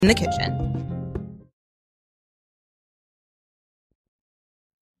in the kitchen.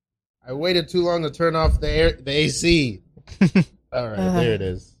 I waited too long to turn off the AC. All right, there it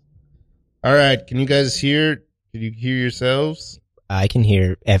is. All right, can you guys hear? Can you hear yourselves? I can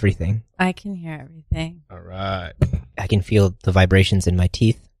hear everything. I can hear everything. All right. I can feel the vibrations in my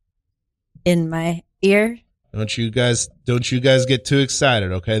teeth. In my ear. Don't you guys get too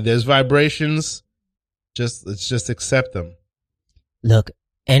excited, okay? There's vibrations. Let's just accept them. Look,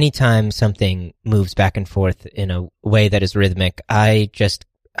 anytime something moves back and forth in a way that is rhythmic, I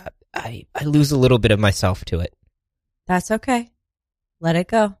lose a little bit of myself to it. That's okay. Let it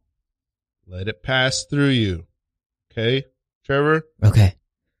go. Let it pass through you. Okay, Trevor? Okay.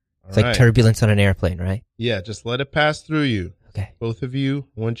 It's All like right. turbulence on an airplane, right? Yeah, just let it pass through you. Okay. Both of you,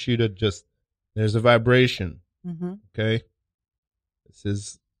 I want you to there's a vibration. Mm-hmm. Okay?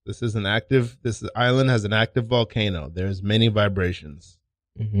 This island has an active volcano. There's many vibrations.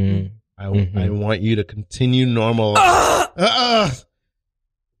 Mm-hmm. I want you to continue normal.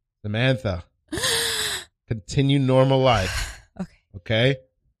 Samantha. Continue normal life. Okay. Okay?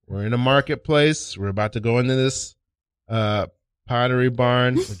 We're in a marketplace. We're about to go into this pottery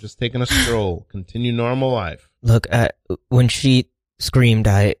barn. We're just taking a stroll. Continue normal life. Look, when she screamed,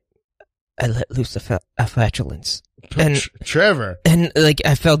 I let loose a flatulence. And Trevor. And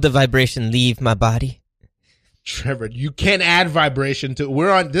I felt the vibration leave my body. Trevor, you can't add vibration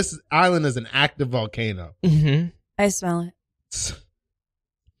to this island is an active volcano. Mm-hmm. I smell it.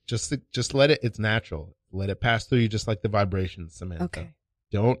 Just let it, it's natural. Let it pass through you just like the vibrations, Samantha. Okay.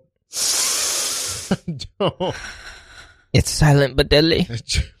 Don't. It's silent but deadly.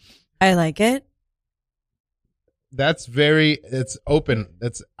 I like it. It's open.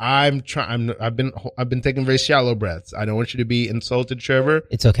 I've been taking very shallow breaths. I don't want you to be insulted, Trevor.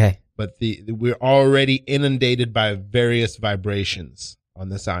 It's okay. But we're already inundated by various vibrations on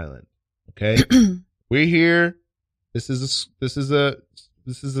this island. Okay? We're here. This is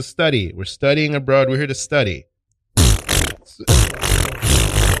a study. We're studying abroad. We're here to study.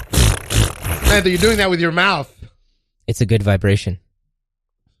 Samantha, you're doing that with your mouth. It's a good vibration.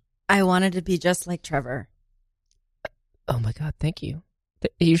 I wanted to be just like Trevor. Oh my God, thank you.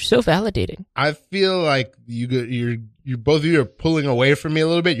 You're so validating. I feel like you're both of you are pulling away from me a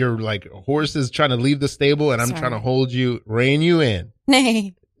little bit. You're like horses trying to leave the stable, and I'm trying to rein you in.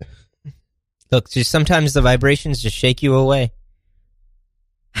 Nay. Look, just sometimes the vibrations just shake you away.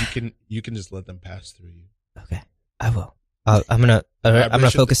 You can just let them pass through you. Okay, I will. I'm gonna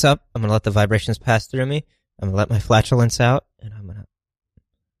focus up. I'm gonna let the vibrations pass through me. I'm gonna let my flatulence out, and I'm gonna.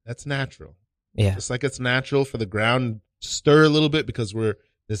 That's natural. Yeah, just like it's natural for the ground to stir a little bit because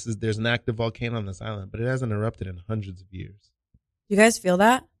there's an active volcano on this island, but it hasn't erupted in hundreds of years. You guys feel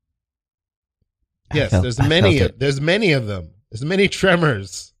that? Yes, there's many of them. There's many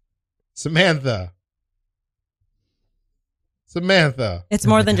tremors. Samantha. It's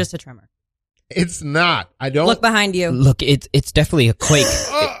more than just a tremor. It's not. I don't look behind you. Look, it's definitely a quake.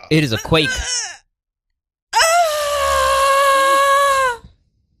 It is a quake.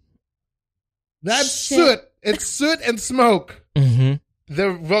 That's soot. It's soot and smoke. Mm-hmm.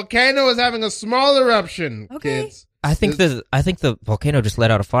 The volcano is having a small eruption, kids. I think the volcano just let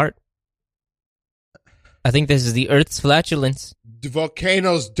out a fart. I think this is the Earth's flatulence. The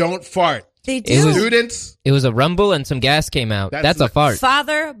volcanoes don't fart. They do. Students. It was a rumble and some gas came out. That's a fart.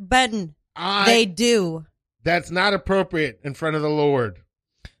 Father Ben. They do. That's not appropriate in front of the Lord.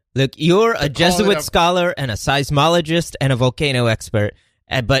 Look, you're a Jesuit scholar and a seismologist and a volcano expert,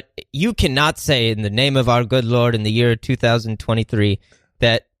 but you cannot say in the name of our good Lord in the year 2023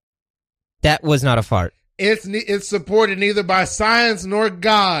 that was not a fart. It's supported neither by science nor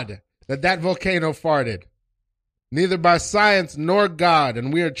God that volcano farted. Neither by science nor God,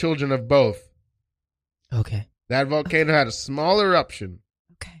 and we are children of both. Okay. That volcano had a small eruption.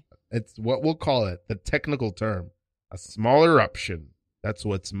 Okay. It's what we'll call it, the technical term, a small eruption. That's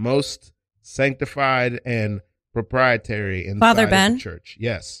what's most sanctified and proprietary inside Father of Ben? the church.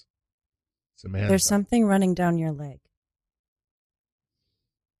 Yes. Samantha. There's something running down your leg.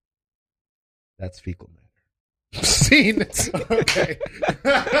 That's fecal matter. Scene. Okay.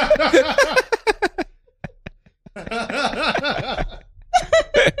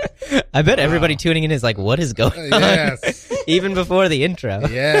 I bet everybody tuning in is like, what is going on? Yes. Even before the intro.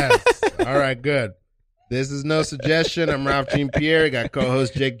 Yes. All right, good. This is No Suggestion. I'm Ralph Jean Pierre. Got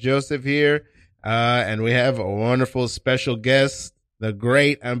co-host Jake Joseph here. And we have a wonderful special guest. The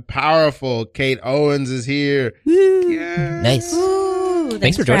great and powerful Kate Owens is here. Yes. Nice. Ooh,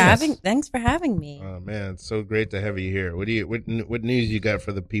 Thanks for joining us. Thanks for having me. Oh man, it's so great to have you here. What news you got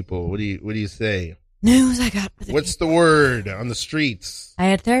for the people? What do you say? News I got. For the What's the people. word on the streets? I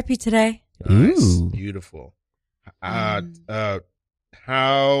had therapy today. Nice. Ooh. Beautiful. How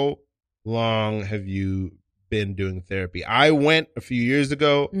long have you been doing therapy? I went a few years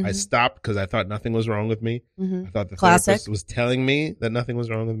ago. I Mhm. stopped because I thought nothing was wrong with me. Mm-hmm. I thought the Classic. therapist was telling me that nothing was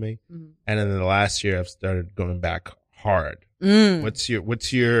wrong with me. Mhm. And then the last year I've started going back hard. Mm. What's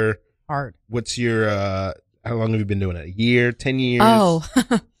your Hard. how long have you been doing it? A year, 10 years? Oh,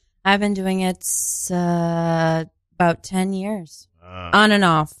 I've been doing it about 10 years. On and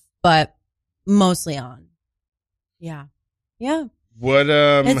off, but mostly on. Yeah. Yeah. What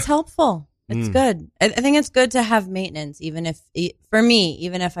It's helpful. It's Mm. good. I think it's good to have maintenance, even if, for me,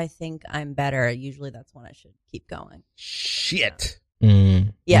 even if I think I'm better, usually that's when I should keep going. shit.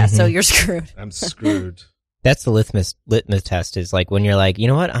 Yeah, so Mhm. you're screwed. I'm screwed. That's the litmus test is like when you're like, you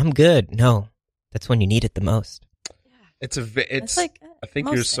know what, I'm good. No, that's when you need it the most. It's It's like, I think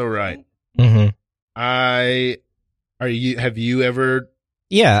most you're so things, right. Mm-hmm. Have you ever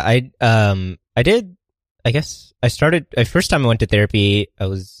Yeah, I did. I guess first time I went to therapy, I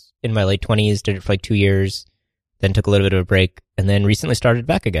was in my late 20s, did it for like 2 years, then took a little bit of a break, and then recently started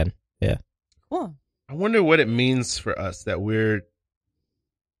back again. Yeah. Cool. I wonder what it means for us that we're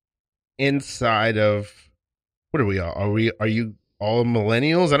inside of what are we all? Are you all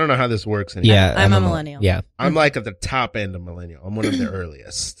millennials? I don't know how this works anymore. Yeah. I'm a millennial. Yeah. I'm like at the top end of millennial. I'm one of the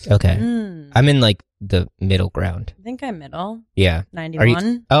earliest. Okay. Mm. I'm in like the middle ground. I think I'm middle. Yeah.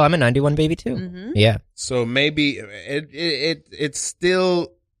 91. Oh, I'm a 91 baby too. Mm-hmm. Yeah. So maybe it's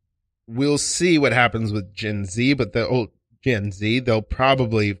still we'll see what happens with Gen Z, but the old Gen Z, they'll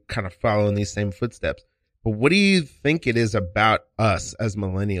probably kind of follow in these same footsteps. But what do you think it is about us as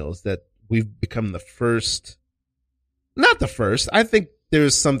millennials that we've become the first? Not the first. I think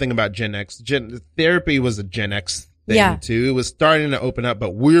there's something about Gen X. Therapy was a Gen X thing too. It was starting to open up,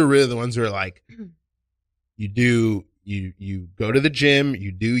 but we're really the ones who are like, you go to the gym,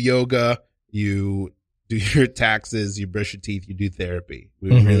 you do yoga, you do your taxes, you brush your teeth, you do therapy.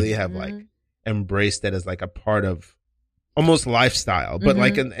 We Mhm. really have like embraced that as like a part of almost lifestyle, but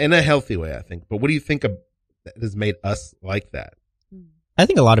like in a healthy way, I think. But what do you think that has made us like that? I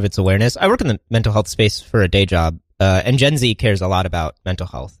think a lot of it's awareness. I work in the mental health space for a day job, and Gen Z cares a lot about mental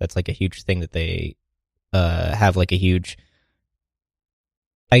health. That's like a huge thing that they have like a huge,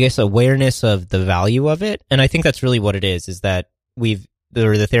 I guess, awareness of the value of it. And I think that's really what it is that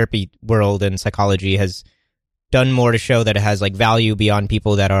the therapy world and psychology has done more to show that it has like value beyond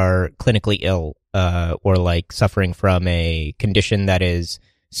people that are clinically ill, or like suffering from a condition that is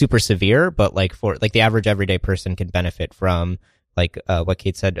super severe, but like for like the average everyday person can benefit from like what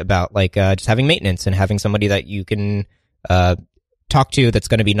Kate said about like just having maintenance and having somebody that you can talk to that's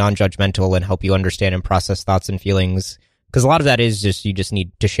going to be non-judgmental and help you understand and process thoughts and feelings. Because a lot of that is just you just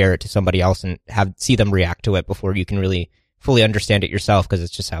need to share it to somebody else and see them react to it before you can really fully understand it yourself, because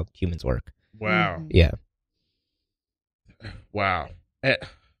it's just how humans work. Wow. Yeah. Wow.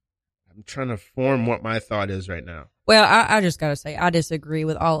 I'm trying to form what my thought is right now. Well, I just got to say, I disagree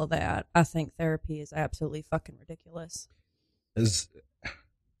with all of that. I think therapy is absolutely fucking ridiculous.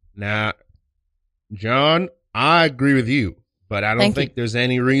 Now, John, I agree with you, but I don't think there's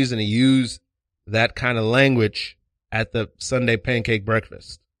any reason to use that kind of language at the Sunday pancake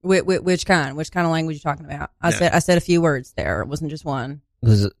breakfast. Which kind? Which kind of language are you talking about? I said a few words there. It wasn't just one. It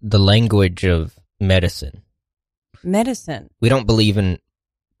was the language of medicine. Medicine. We don't believe in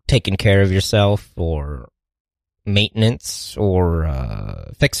taking care of yourself or maintenance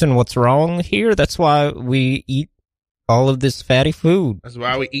or fixing what's wrong here. That's why we eat all of this fatty food. That's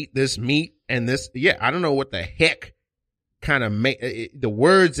why we eat this meat and this. Yeah, I don't know what the heck kind of the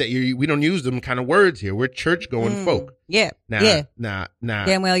words that we don't use them kind of words here. We're church going folk. Yeah. Nah.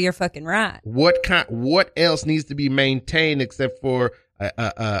 Damn well, you're fucking right. What else needs to be maintained except for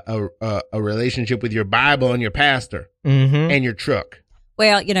a relationship with your Bible and your pastor and your truck?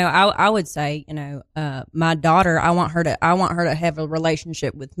 Well, I would say, my daughter, I want her to have a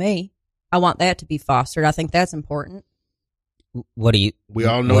relationship with me. I want that to be fostered. I think that's important. We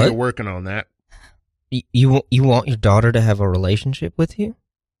all know you're working on that. You want your daughter to have a relationship with you?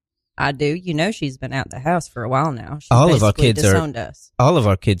 I do. She's been out the house for a while now. She all of our kids disowned us. All of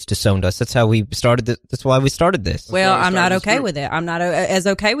our kids disowned us. That's how we started. That's why we started this. Well, I'm not okay with it. I'm not as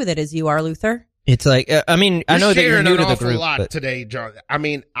okay with it as you are, Luther. It's like, I know that you're new to the group. Lot today, John.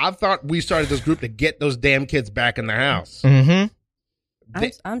 I thought we started this group to get those damn kids back in the house.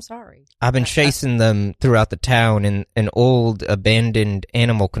 I'm sorry. I've been chasing them throughout the town in an old abandoned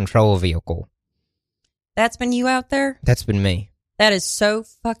animal control vehicle. That's been you out there? That's been me. That is so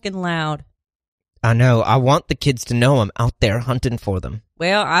fucking loud. I know. I want the kids to know I'm out there hunting for them.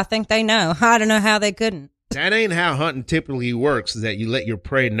 Well, I think they know. I don't know how they couldn't. That ain't how hunting typically works, is that you let your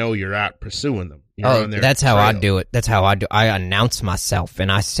prey know you're out pursuing them. You're on their that's how trail. I do it. That's how I do. I announce myself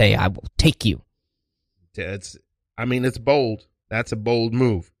and I say I will take you. It's bold. That's a bold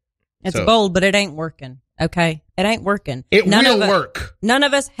move. It's bold, but it ain't working. Okay? It ain't working. It will work. None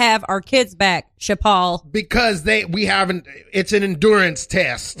of us have our kids back, Chapal. Because we haven't, it's an endurance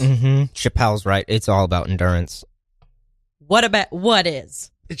test. Mm-hmm. Chappelle's right. It's all about endurance. What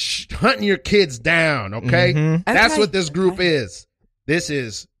is? It's hunting your kids down, okay? Mm-hmm. That's what this group is. This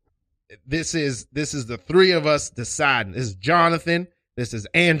is the three of us deciding. This is Jonathan, this is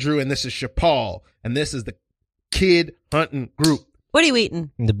Andrew, and this is Chapal. And this is the kid hunting group. What are you eating?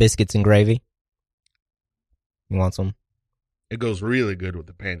 The biscuits and gravy. You want some? It goes really good with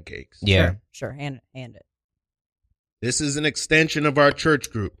the pancakes. Yeah. Sure. Hand it. This is an extension of our church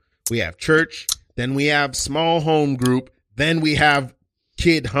group. We have church, then we have small home group, then we have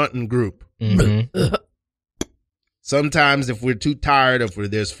kid hunting group. Mm-hmm. Sometimes if we're too tired, if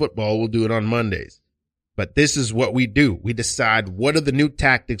there's football, we'll do it on Mondays. But this is what we do. We decide what are the new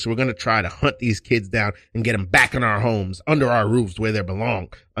tactics we're going to try to hunt these kids down and get them back in our homes, under our roofs where they belong,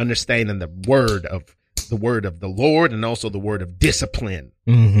 understanding the word of the Lord and also the word of discipline.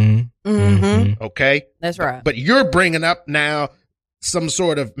 Mm-hmm. Mm-hmm. Okay? That's right. But you're bringing up now some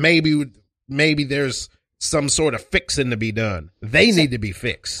sort of maybe there's some sort of fixing to be done. They need to be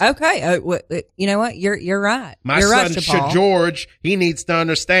fixed. Okay. You know what? You're right. My You're son, right, Chapal. George, he needs to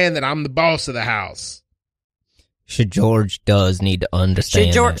understand that I'm the boss of the house. George does need to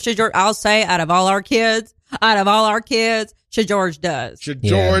understand. George, I'll say, out of all our kids, George does.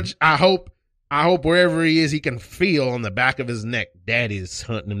 George, I hope wherever he is, he can feel on the back of his neck, Daddy's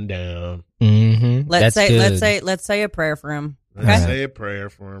hunting him down. Mm-hmm. Let's say a prayer for him. Okay? Let's say a prayer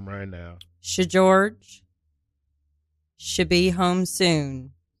for him right now. George should be home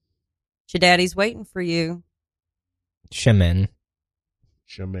soon. Daddy's waiting for you. Shaman.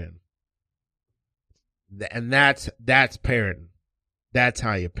 And that's parenting. That's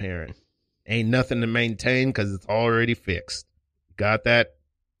how you parent. Ain't nothing to maintain because it's already fixed. Got that?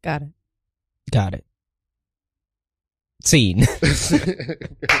 Got it. Scene.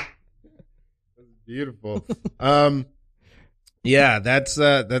 Beautiful. Yeah, that's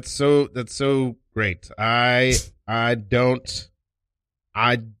so great. I've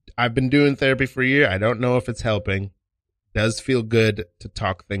been doing therapy for a year. I don't know if it's helping. Does feel good to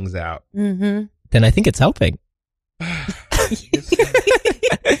talk things out. Mm-hmm. Then I think it's helping.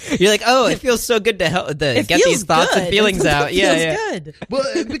 You're like, oh, it feels so good to help get these thoughts and feelings out. Yeah. Good.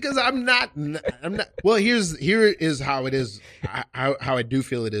 Well, because I'm not. Well, here is how it is. How I do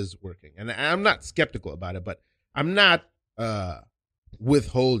feel it is working, and I'm not skeptical about it, but I'm not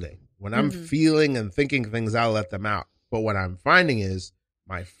withholding when I'm feeling and thinking things. I'll let them out. But what I'm finding is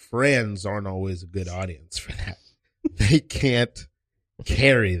my friends aren't always a good audience for that. They can't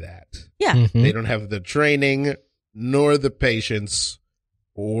carry that. Yeah. Mm-hmm. They don't have the training nor the patience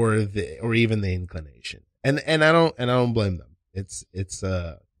or even the inclination. And I don't blame them. It's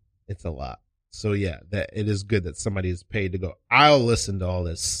a lot. So yeah, that it is good that somebody is paid to go, I'll listen to all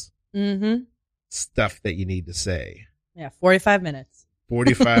this stuff that you need to say. Yeah, 45 minutes.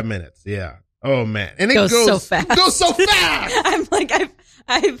 45 minutes. Yeah. Oh man. And it goes so fast. It goes so fast. I'm like,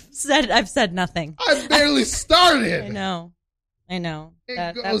 I've said nothing. I barely started. I know.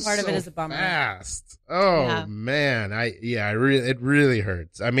 That part of it is a bummer. Fast. Oh yeah. Man. It really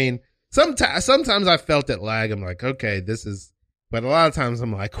hurts. I mean, sometimes I felt it lag. I'm like, okay, but a lot of times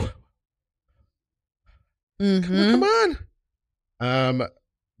I'm like, come on.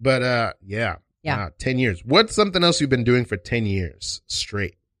 But yeah. Wow, 10 years. What's something else you've been doing for 10 years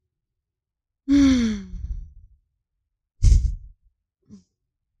straight?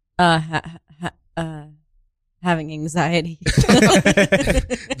 Having anxiety. Did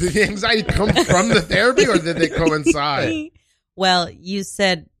the anxiety come from the therapy or did they coincide? Well, you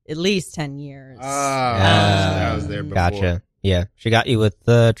said at least 10 years. I was there before. Gotcha. Yeah. She got you with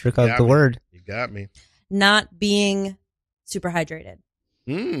the trick of the word. You got me. Not being super hydrated.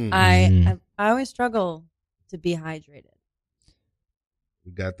 I always struggle to be hydrated.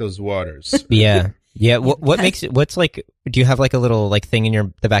 We got those waters. Yeah. Yeah. What makes it, what's like, do you have like a little like thing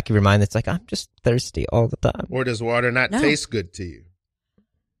in the back of your mind that's like, I'm just thirsty all the time? Or does water not taste good to you?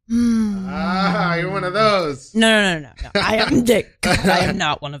 You're one of those. No. I am Dick. I am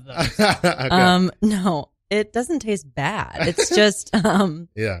not one of those. Okay. No, it doesn't taste bad. It's just,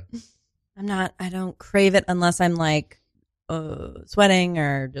 yeah. I don't crave it unless I'm like, sweating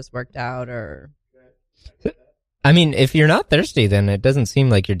or just worked out or. I mean, if you're not thirsty, then it doesn't seem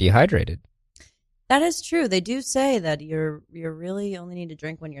like you're dehydrated. That is true. They do say that you're really only need to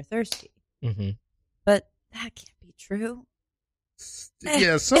drink when you're thirsty. Mm-hmm. But that can't be true.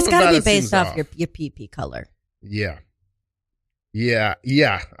 Yeah, It's got to be based off your pee color. Yeah. I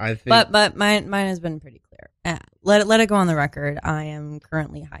think. But mine has been pretty clear. Let it go on the record. I am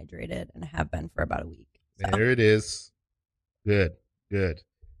currently hydrated and have been for about a week. So. There it is. Good.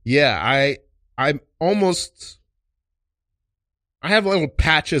 Yeah, I'm almost. I have little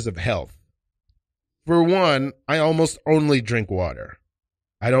patches of health. For one, I almost only drink water.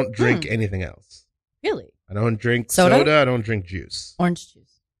 I don't drink anything else. Really? I don't drink soda. I don't drink juice. Orange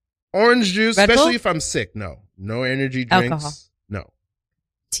juice. Orange juice, Red especially Bull? if I'm sick. No energy drinks. Alcohol. No.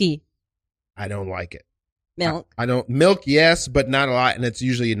 Tea. I don't like it. Milk. I don't milk, yes, but not a lot, and it's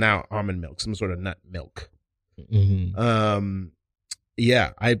usually now almond milk, some sort of nut milk. Mm-hmm.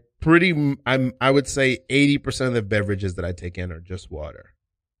 Yeah, I would say 80% of the beverages that I take in are just water.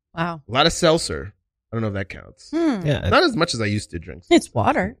 Wow. A lot of seltzer. I don't know if that counts. Yeah, Not as much as I used to drink. It's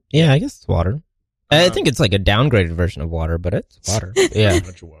water. Yeah, I guess it's water. I think it's like a downgraded version of water, but it's water. Yeah. Too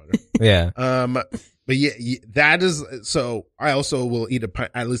much water. Yeah. But yeah, that is, so I also will eat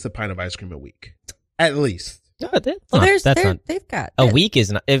at least a pint of ice cream a week. At least. No, They've got a week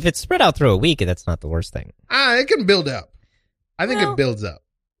is not, if it's spread out through a week, that's not the worst thing. It can build up. I think it builds up.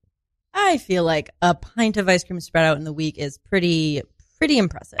 I feel like a pint of ice cream spread out in the week is pretty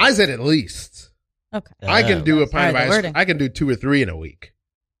impressive. I said at least. Okay. I can do a pint of the ice cream. wording. I can do 2 or 3 in a week.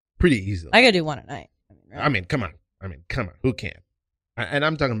 Pretty easily. I gotta do one at night. I mean, come on. Who can't? And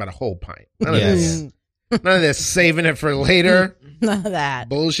I'm talking about a whole pint. Yes. None of this saving it for later. None of that.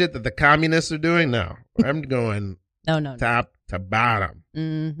 Bullshit that the communists are doing. No. I'm going No. top to bottom.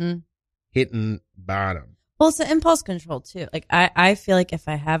 Mm-hmm. Hitting bottom. Well, it's the impulse control too. Like I feel like if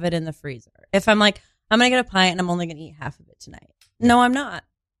I have it in the freezer, if I'm like, I'm going to get a pint and I'm only going to eat half of it tonight. No, I'm not.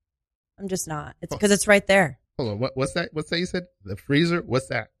 I'm just not. It's because it's right there. Hold on. What's that? What's that you said? The freezer? What's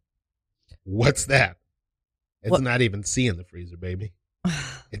that? What's that? It's not even C in the freezer, baby.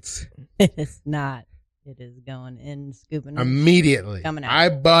 It is not. It is going in, scooping it. Immediately. Coming out. I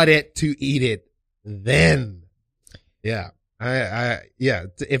bought it to eat it then. Yeah. If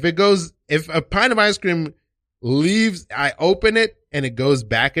a pint of ice cream leaves, I open it and it goes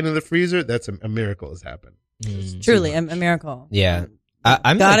back into the freezer, that's a miracle has happened. Truly a miracle. Yeah.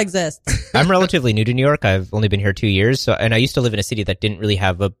 God exists. I'm relatively new to New York. I've only been here 2 years, and I used to live in a city that didn't really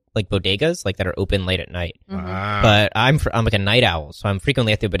have bodegas that are open late at night. Mm-hmm. Wow. But I'm like a night owl, so I'm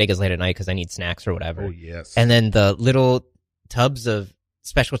frequently at the bodegas late at night because I need snacks or whatever. Oh yes. And then the little tubs of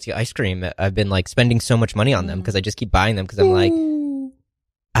specialty ice cream, I've been spending so much money on them because I just keep buying them because I'm like,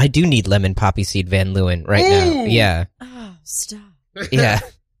 I do need lemon poppy seed Van Leeuwen right now. Yeah. Oh, stop. Yeah.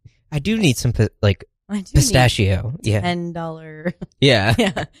 I do need some pistachio. Yeah. $10. Yeah.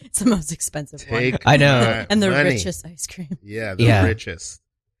 Yeah. It's the most expensive one. I know. And the money. richest ice cream. Yeah, the richest.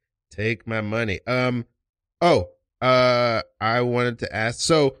 Take my money. I wanted to ask.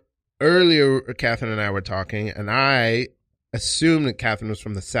 So earlier, Catherine and I were talking, and I assumed that Catherine was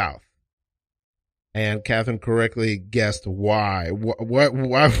from the South. And Catherine correctly guessed why.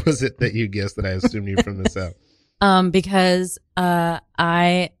 Why was it that you guessed that I assumed you were from the South? Because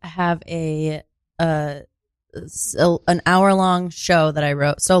I have an hour-long show that I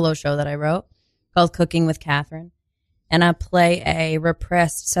wrote, solo show that I wrote, called Cooking with Catherine. And I play a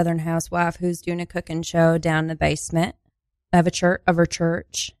repressed Southern housewife who's doing a cooking show down in the basement of her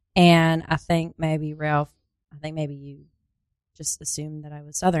church. And I think maybe Ralph, you just assumed that I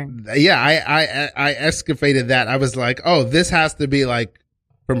was Southern. Yeah, I excavated that. I was like, oh, this has to be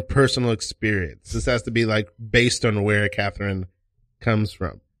from personal experience. This has to be based on where Catherine comes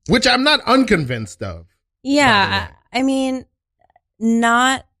from, which I'm not unconvinced of. Yeah, I mean,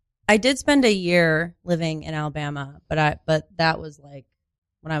 I did spend a year living in Alabama, but that was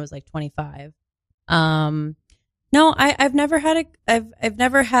when I was 25. No, I've never had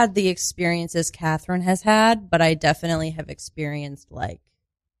the experiences Catherine has had, but I definitely have experienced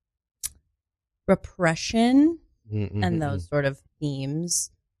repression and those sort of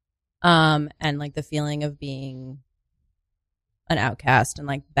themes, and the feeling of being an outcast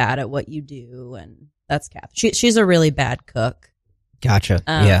and bad at what you do, and that's Catherine. She's a really bad cook. Gotcha.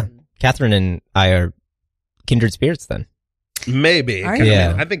 Yeah, Catherine and I are kindred spirits then. Maybe.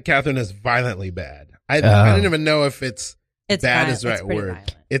 Yeah. I think Catherine is violently bad. I don't even know if it's bad is the right word.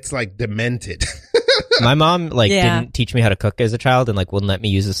 Violent. It's demented. My mom didn't teach me how to cook as a child and wouldn't let me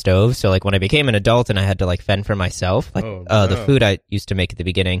use the stove. So when I became an adult and I had to fend for myself, the food I used to make at the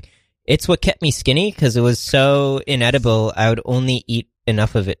beginning, it's what kept me skinny because it was so inedible. I would only eat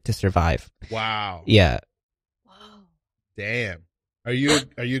enough of it to survive. Wow. Yeah. Wow. Damn. Are you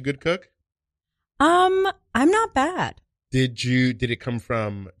a good cook? I'm not bad. Did it come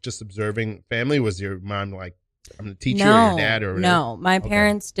from just observing family? Was your mom like, I'm a teacher, No, or your dad, or whatever? no. My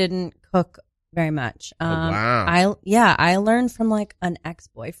parents didn't cook very much. Wow. I learned from like an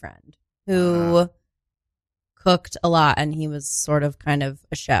ex-boyfriend who cooked a lot, and he was sort of kind of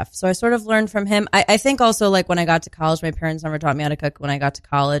a chef. So I sort of learned from him. I think also like when I got to college, my parents never taught me how to cook. When I got to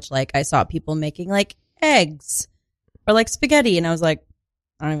college, like I saw people making like eggs or like spaghetti, and I was like,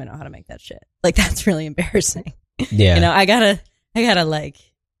 I don't even know how to make that shit. Like that's really embarrassing. Yeah. You know, I gotta like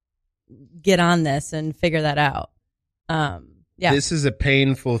get on this and figure that out. Yeah. This is a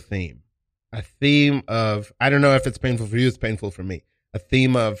painful theme. A theme of, I don't know if it's painful for you, it's painful for me. A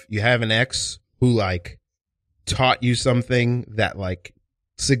theme of you have an ex who like taught you something that like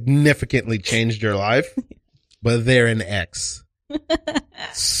significantly changed your life, but they're an ex.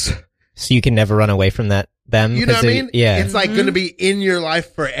 So you can never run away from them. You know what I mean? Yeah. It's like going to be in your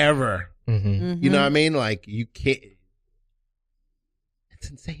life forever. Mm-hmm. You know what I mean? Like you can't. It's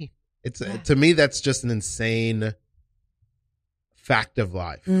insane. It's to me that's just an insane fact of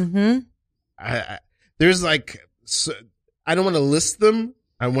life. Mm-hmm. There's like I don't want to list them.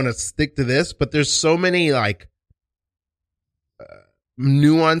 I want to stick to this, but there's so many like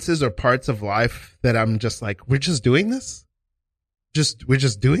nuances or parts of life that I'm just like, we're just doing this. We're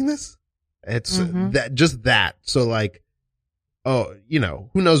just doing this. It's that. So like, oh, you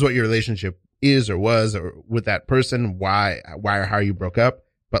know, who knows what your relationship is or was or with that person, why or how you broke up.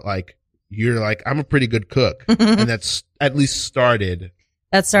 But like, you're like, I'm a pretty good cook. And that's at least started.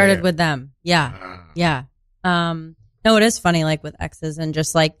 That started there. with them. Yeah. Yeah. No, it is funny, like with exes and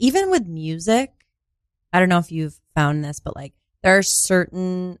just like, even with music, I don't know if you've found this, but like there are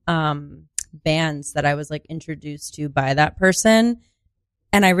certain, bands that I was like introduced to by that person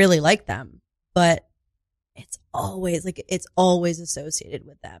and I really like them, but it's always associated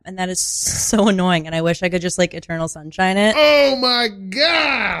with them. And that is so annoying. And I wish I could just like Eternal Sunshine it. Oh my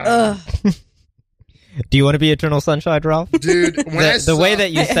God. Ugh. Do you want to be Eternal Sunshine, Ralph? Dude, The way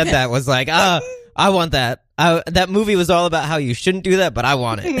that you said that was like, I want that. That movie was all about how you shouldn't do that, but I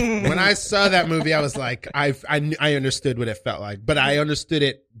want it. When I saw that movie, I was like, I understood what it felt like, but I understood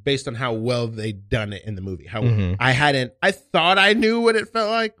it based on how well they'd done it in the movie. How I thought I knew what it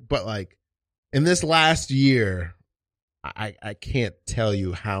felt like, but like in this last year, I can't tell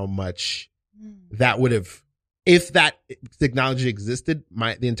you how much that would have, if that technology existed,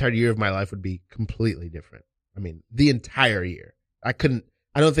 the entire year of my life would be completely different. I mean, the entire year. I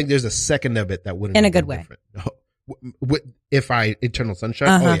don't think there's a second of it that wouldn't in be a good way. different. No. If Eternal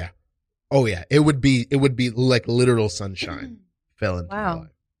Sunshine, oh yeah, it would be like literal sunshine fell into my life.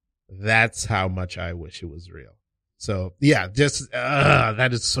 That's how much I wish it was real. So yeah, just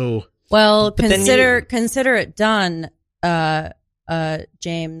that is so. Well, consider it done,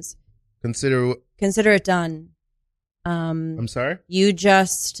 James. Consider it done. I'm sorry. You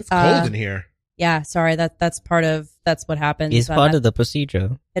just it's cold in here. Yeah, sorry. That's what happens. It's part of the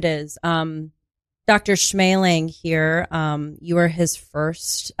procedure. It is. Dr. Schmeling here. You were his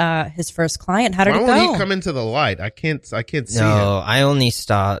first client. How did it go? Why won't he come into the light? I can't see him. No, I only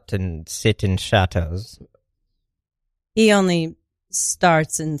start and sit in shadows. He only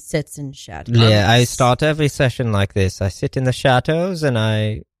starts and sits in shadows. Yeah, I start every session like this. I sit in the shadows and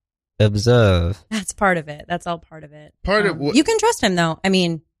I observe. That's part of it. That's all part of it. You can trust him though. I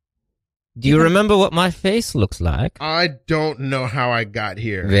mean, do you remember what my face looks like? I don't know how I got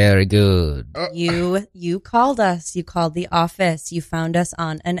here. Very good. You called us. You called the office. You found us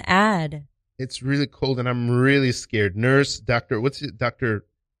on an ad. It's really cold and I'm really scared. Nurse, doctor, what's it? Dr.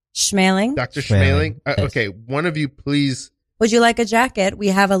 Schmeling? Dr. Schmeling? Yes. Okay, one of you please. Would you like a jacket? We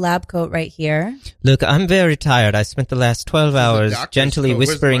have a lab coat right here. Look, I'm very tired. I spent the last 12 hours gently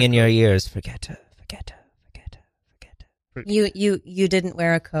whispering in your ears, forget her. You didn't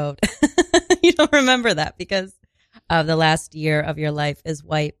wear a coat. You don't remember that because of the last year of your life is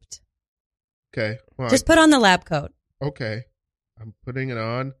wiped. Okay. Well, just put on the lab coat. Okay. I'm putting it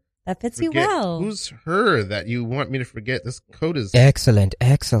on. That fits you well. Who's her that you want me to forget? This coat is excellent.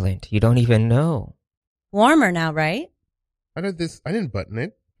 You don't even know. Warmer now, right? I didn't button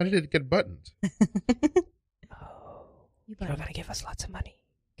it. How did it get buttoned? You're gonna give us lots of money.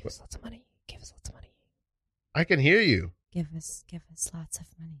 Give us lots of money. I can hear you. Give us lots of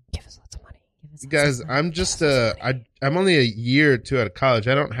money. Give us lots of money. You guys, I'm just I'm only a year or two out of college.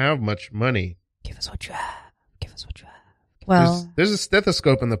 I don't have much money. Give us what you have. Well, there's a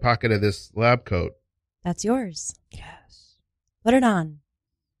stethoscope in the pocket of this lab coat. That's yours. Yes. Put it on.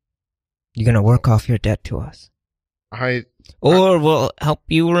 You're gonna work off your debt to us. Or we'll help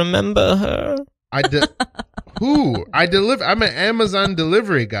you remember her. Who? I'm an Amazon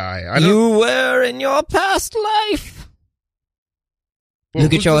delivery guy. You were in your past life. Well,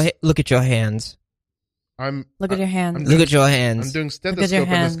 look at your hands. Look at your hands. Look at your hands. I'm doing stethoscope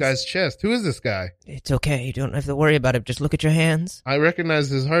on this guy's chest. Who is this guy? It's okay. You don't have to worry about it. Just look at your hands. I recognize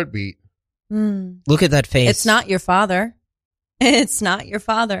his heartbeat. Look at that face. It's not your father. It's not your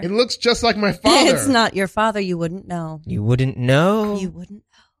father. It looks just like my father. It's not your father. You wouldn't know. You wouldn't know. You wouldn't know.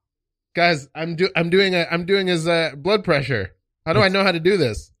 Guys, I'm doing his blood pressure. How do I know how to do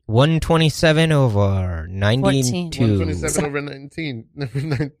this? 127 over 92. 127 over 19.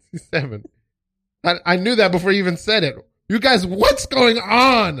 97. I knew that before you even said it. You guys, what's going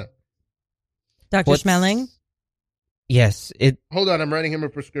on? Dr. Schmeling? Yes. Hold on, I'm writing him a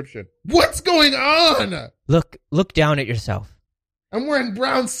prescription. What's going on? Look down at yourself. I'm wearing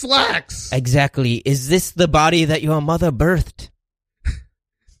brown slacks. Exactly. Is this the body that your mother birthed?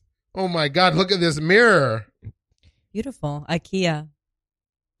 Oh my God, look at this mirror. Beautiful. IKEA.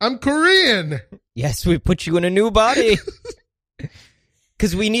 I'm Korean. Yes, we put you in a new body.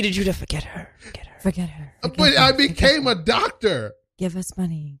 Because we needed you to forget her. Forget her. But I became a doctor. Give us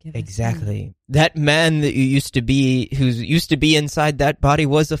money. Exactly. Money. That man that you used to be, who used to be inside that body,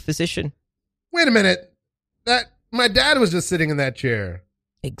 was a physician. Wait a minute. My dad was just sitting in that chair.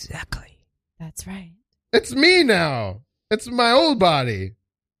 Exactly. That's right. It's me now. It's my old body.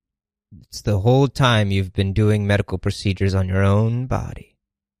 It's the whole time you've been doing medical procedures on your own body.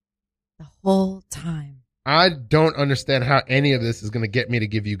 The whole time. I don't understand how any of this is going to get me to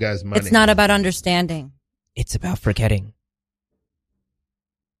give you guys money. It's not about understanding. It's about forgetting.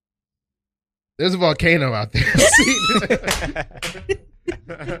 There's a volcano out there.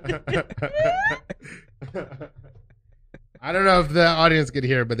 I don't know if the audience could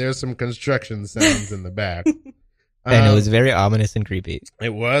hear, but there's some construction sounds in the back. And it was very ominous and creepy.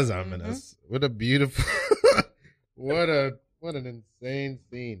 It was ominous. Mm-hmm. What a beautiful, what an insane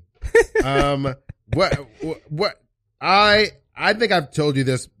scene. I think I've told you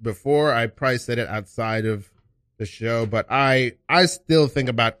this before. I probably said it outside of the show, but I still think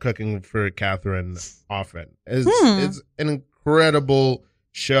about Cooking for Catherine often. It's an incredible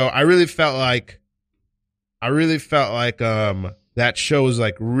show. I really felt like that show was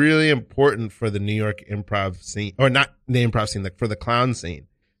like really important for the New York improv scene, or not the improv scene, like for the clown scene.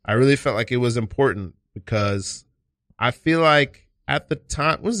 I really felt like it was important because I feel like at the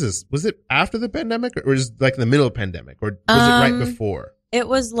time, was it after the pandemic or was it like in the middle of the pandemic, or was it right before? It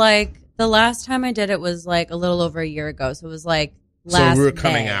was like the last time I did it was like a little over a year ago. So it was like last So we were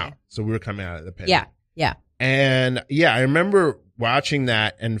coming May. out. So we were coming out of the pandemic. Yeah. And yeah, I remember watching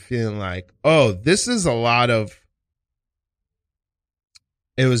that and feeling like, oh, this is a lot of,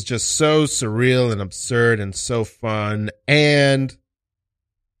 it was just so surreal and absurd and so fun. And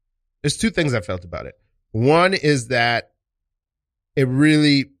there's two things I felt about it. One is that it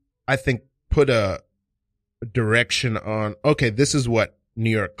really, I think, put a direction on, okay, this is what New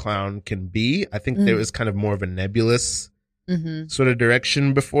York clown can be. I think there was kind of more of a nebulous sort of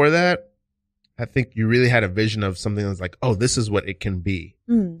direction before that. I think you really had a vision of something that's like, oh, this is what it can be.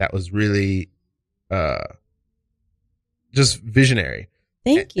 That was really just visionary.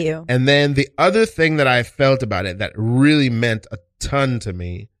 Thank you. And then the other thing that I felt about it that really meant a ton to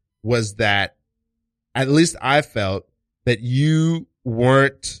me was that, at least I felt, that you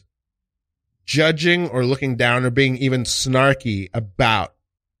weren't judging or looking down or being even snarky about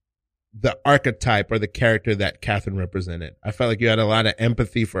the archetype or the character that Catherine represented. I felt like you had a lot of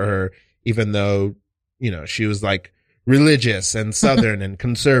empathy for her, even though, you know, she was like religious and Southern and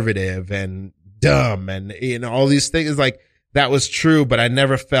conservative and dumb and, you know, all these things. Like, that was true, but I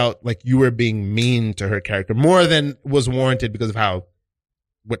never felt like you were being mean to her character more than was warranted because of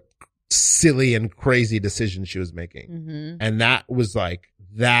what silly and crazy decisions she was making. And that was like,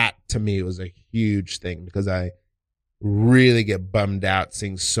 that to me was a huge thing because I really get bummed out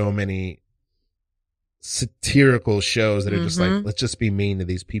seeing so many satirical shows that are just like, let's just be mean to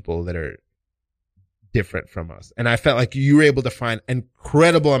these people that are different from us. And I felt like you were able to find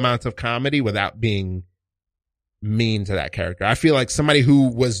incredible amounts of comedy without being mean to that character. I feel like somebody who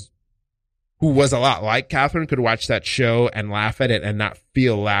was a lot like Catherine could watch that show and laugh at it and not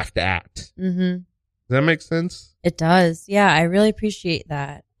feel laughed at. Does that make sense? It does. Yeah, I really appreciate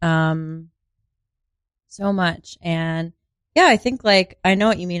that so much. And yeah, I think like I know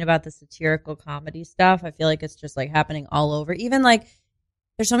what you mean about the satirical comedy stuff. I feel like it's just like happening all over. Even like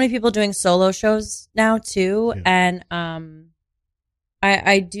there's so many people doing solo shows now too. Yeah. And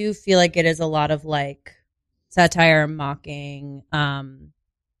I do feel like it is a lot of like satire, mocking. And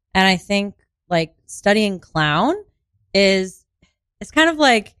I think like studying clown it's kind of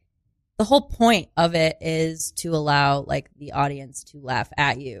like the whole point of it is to allow like the audience to laugh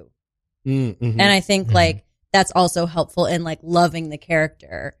at you. Mm-hmm. And I think like that's also helpful in like loving the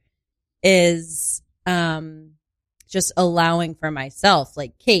character is just allowing for myself,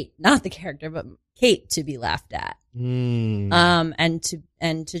 like Kate, not the character, but Kate, to be laughed at. And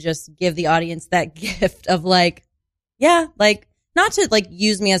to just give the audience that gift of like, yeah, like not to like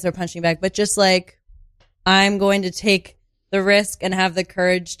use me as their punching bag, but just like, I'm going to take the risk and have the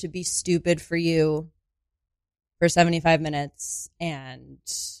courage to be stupid for you for 75 minutes. And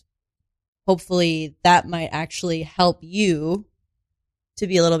hopefully that might actually help you to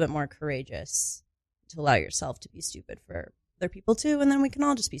be a little bit more courageous, to allow yourself to be stupid for other people too. And then we can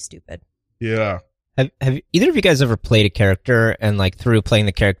all just be stupid. Yeah. Have either of you guys ever played a character and like through playing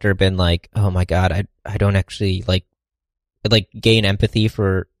the character been like, oh my God, I don't actually like gain empathy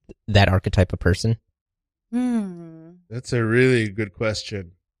for that archetype of person? That's a really good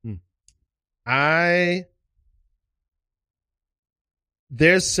question.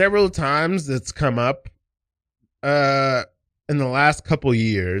 There's several times that's come up in the last couple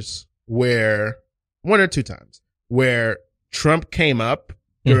years where one or two times where Trump came up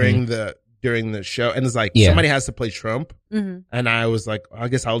during the show, and it's like somebody has to play Trump, and I was like, I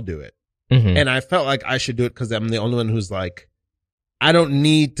guess I'll do it, and I felt like I should do it because I'm the only one who's like, I don't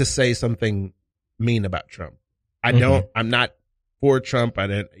need to say something mean about Trump. I'm not for Trump. I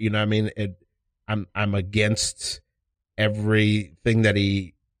didn't, you know what I mean? I'm against everything that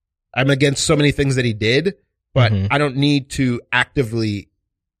I'm against so many things that he did, but I don't need to actively,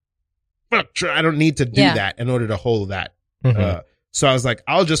 I don't need to do that in order to hold that. So I was like,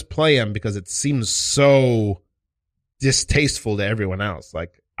 I'll just play him because it seems so distasteful to everyone else.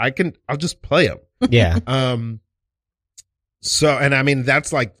 Like I'll just play him. Yeah. So, and I mean,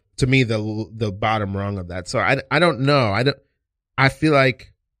 that's like, to me, the bottom rung of that. So I don't know. I feel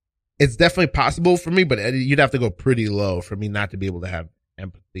like it's definitely possible for me, but you'd have to go pretty low for me not to be able to have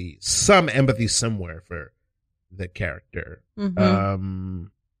some empathy somewhere for the character.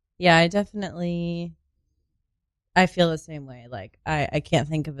 Yeah, I feel the same way. Like I can't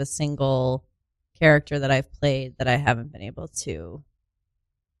think of a single character that I've played that I haven't been able to,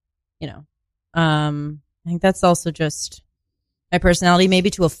 I think that's also just my personality, maybe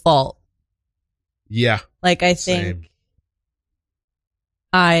to a fault. Yeah. Like I think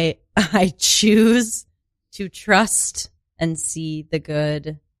I choose to trust and see the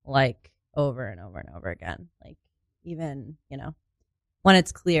good like over and over and over again. Like even, when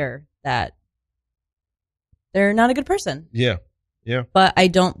it's clear that they're not a good person. Yeah. Yeah. But I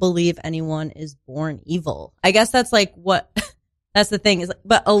don't believe anyone is born evil. I guess that's like that's the thing is,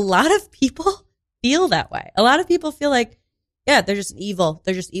 but a lot of people feel that way. A lot of people feel like, yeah, they're just evil.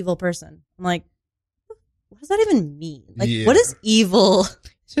 They're just evil person. I'm like, what does that even mean? Like, what is evil?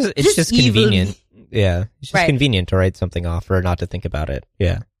 It's just convenient. Yeah. It's just convenient to write something off or not to think about it.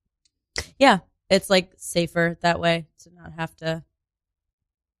 Yeah. Yeah. It's like safer that way to not have to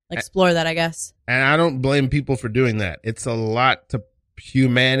explore that, I guess. And I don't blame people for doing that.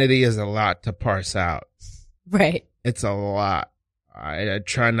 Humanity is a lot to parse out. Right. It's a lot. I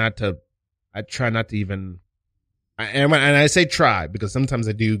try not to even, and I say try because sometimes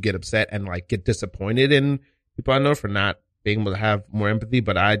I do get upset and like get disappointed in people I know for not being able to have more empathy,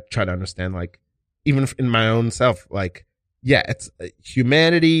 but I try to understand, like, even in my own self, like, yeah, it's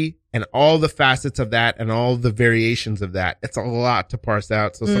humanity and all the facets of that and all the variations of that. It's a lot to parse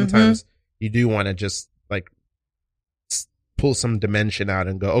out. So sometimes you do want to just like pull some dimension out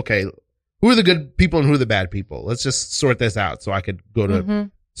and go, okay, who are the good people and who are the bad people? Let's just sort this out so I could go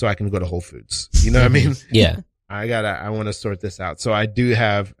to Whole Foods. You know what I mean? Yeah. I want to sort this out. So I do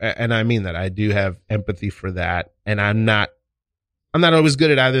have, and I mean that, I do have empathy for that. And I'm not always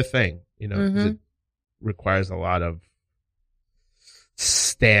good at either thing, 'cause it requires a lot of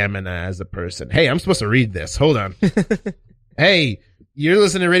stamina as a person. Hey, I'm supposed to read this. Hold on. Hey, you're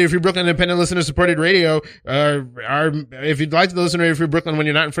listening to Radio Free Brooklyn, independent listener supported radio. If you'd like to listen to Radio Free Brooklyn when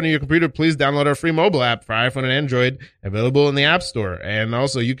you're not in front of your computer, please download our free mobile app for iPhone and Android, available in the App Store. And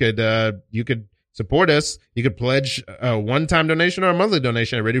also you could support us. You could pledge a one-time donation or a monthly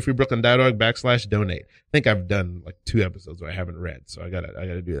donation at radiofreebrooklyn.org/donate. I think I've done like 2 episodes where I haven't read, so I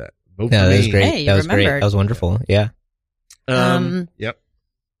gotta do that. Vote for that me. was great. Hey, that was great. That was wonderful. Yeah. Yep.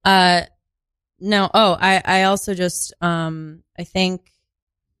 No. Oh, I also just, I think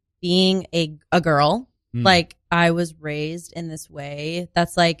being a girl, like I was raised in this way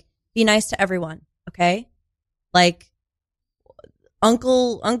that's like, be nice to everyone. Okay. Like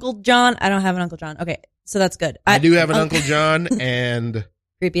Uncle John. I don't have an Uncle John. Okay. So that's good. I do have an Uncle John, and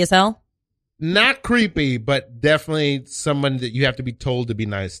creepy as hell. Not creepy, but definitely someone that you have to be told to be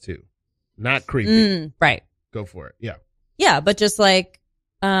nice to. not creepy. Right. Go for it. Yeah. Yeah, but just like,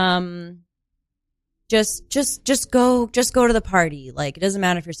 just go to the party. Like, it doesn't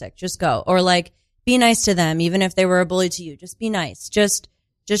matter if you're sick, just go. Or like, be nice to them, even if they were a bully to you. Just be nice. Just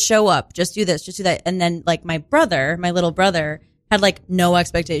show up. Just do this. Just do that. And then like my little brother had like no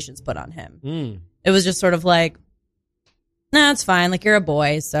expectations put on him. It was just sort of like, nah, it's fine. Like, you're a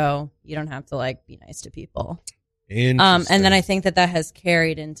boy, so you don't have to like be nice to people. And then I think that has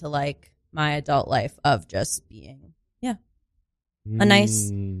carried into like my adult life of just being, a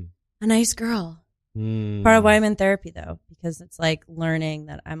nice girl. Part of why I'm in therapy though, because it's like learning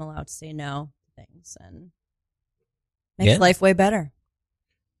that I'm allowed to say no to things and makes life way better.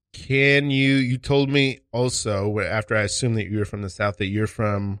 You told me also, after I assumed that you were from the South, that you're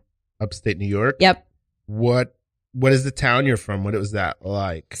from upstate New York. Yep. What is the town you're from? What was that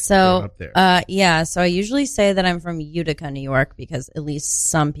like? So, up there? So I usually say that I'm from Utica, New York, because at least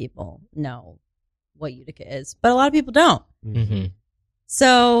some people know what Utica is, but a lot of people don't. Mm-hmm.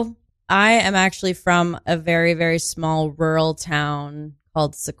 So I am actually from a very, very small rural town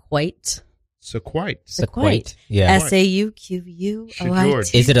called Sequoit. Sequoit. Yeah.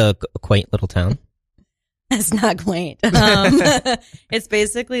 SAUQUOIT. Is it a quaint little town? It's not quaint. It's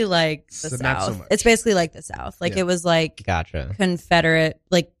basically like the South. So it's basically like the South. Like it was like Gotcha. Confederate,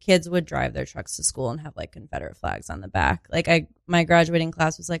 like kids would drive their trucks to school and have like Confederate flags on the back. Like my graduating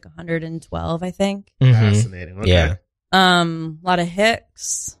class was like 112, I think. Fascinating. Okay. Yeah. A lot of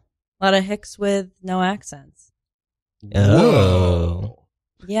Hicks with no accents. Oh.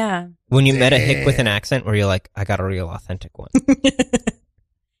 Yeah. When you met a Hick with an accent, where you're like, I got a real authentic one.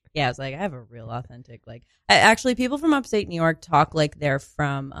 Yeah, I was like, I have a real authentic, like, actually people from upstate New York talk like they're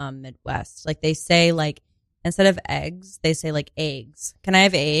from Midwest. Like they say like, instead of eggs, they say like eggs. Can I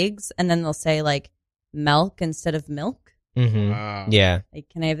have eggs? And then they'll say like milk instead of milk. Wow. Yeah. Like,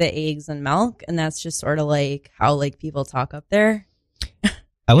 can I have the eggs and milk? And that's just sort of like how like people talk up there.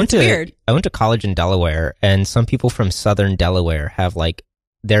 I went weird. to college in Delaware, and some people from southern Delaware have like,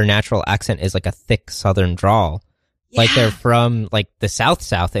 their natural accent is like a thick southern drawl. Yeah. Like they're from like the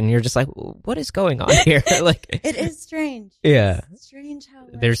South, and you're just like, what is going on here? Like, it is strange. Yeah. It's strange how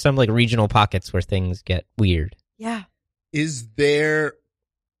there's some like regional pockets where things get weird. Yeah. Is there,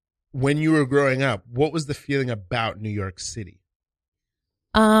 when you were growing up, what was the feeling about New York City?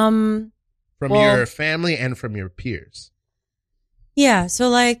 From your family and from your peers? Yeah, so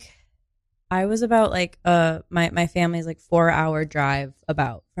like I was about like my family's like 4-hour drive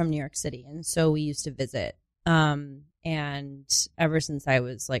about from New York City, and so we used to visit. And ever since I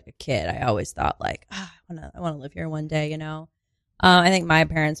was like a kid, I always thought like, I want to live here one day, you know. I think my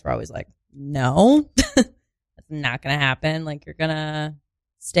parents were always like, no, that's not gonna happen. Like, you're gonna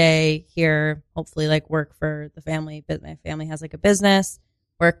stay here, hopefully like work for the family. But my family has like a business,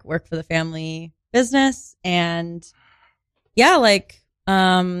 work for the family business, and yeah, like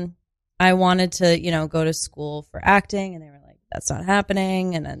I wanted to, you know, go to school for acting, and they were like, that's not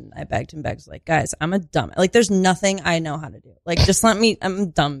happening. And then I begged and begged, like, guys, I'm a dumb, like, there's nothing I know how to do. Like, just let me, I'm a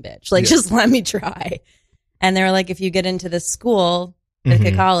dumb bitch. Like, just let me try. And they were like, if you get into this school, like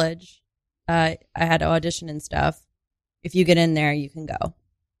a college, I had to audition and stuff. If you get in there, you can go,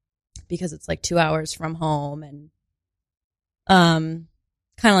 because it's like 2 hours from home, and kind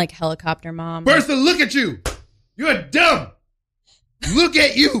of like helicopter mom. Bertha, look at you. You're dumb. Look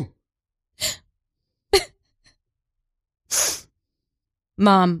at you.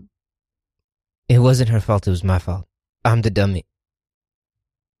 Mom. It wasn't her fault. It was my fault. I'm the dummy.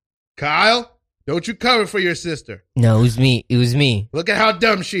 Kyle, don't you cover for your sister. No, it was me. It was me. Look at how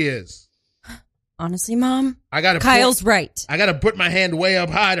dumb she is. Honestly, Mom, Kyle's right. I got to put my hand way up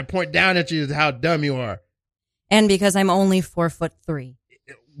high to point down at you how dumb you are. And because I'm only 4'3",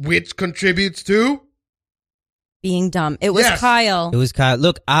 which contributes to being dumb. It was Kyle. It was Kyle.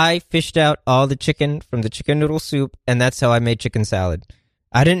 Look, I fished out all the chicken from the chicken noodle soup, and that's how I made chicken salad.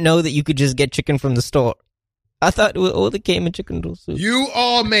 I didn't know that you could just get chicken from the store. I thought it only came in chicken noodle soup. You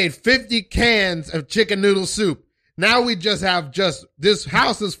all made 50 cans of chicken noodle soup. Now we just have this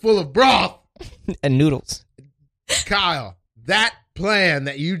house is full of broth. And noodles. Kyle, that plan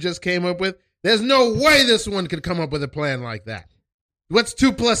that you just came up with, there's no way this one could come up with a plan like that. What's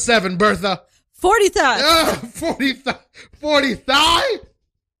 2 + 7, Bertha? 45. 45?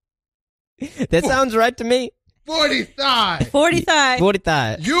 That sounds right to me. 45. 45.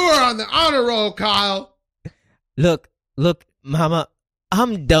 45. You are on the honor roll, Kyle. Look, Mama,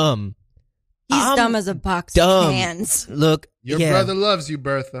 I'm dumb. He's dumb as a box of cans. Look, your brother loves you,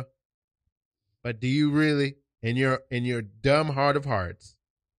 Bertha. But do you really, in your dumb heart of hearts,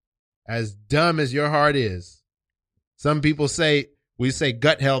 as dumb as your heart is, some people say we say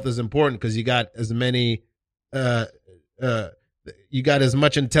gut health is important because you got as many, you got as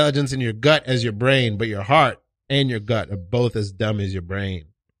much intelligence in your gut as your brain, but your heart and your gut are both as dumb as your brain.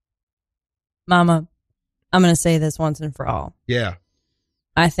 Mama, I'm going to say this once and for all. Yeah.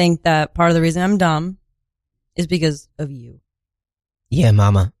 I think that part of the reason I'm dumb is because of you. Yeah,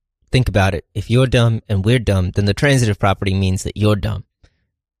 Mama. Think about it. If you're dumb and we're dumb, then the transitive property means that you're dumb.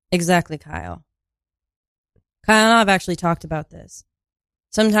 Exactly, Kyle. Kyle and I have actually talked about this.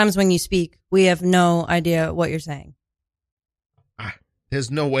 Sometimes when you speak, we have no idea what you're saying. There's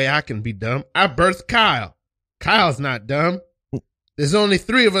no way I can be dumb. I birthed Kyle. Kyle's not dumb. There's only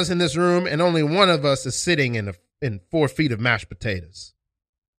 3 of us in this room, and only one of us is sitting in 4 feet of mashed potatoes.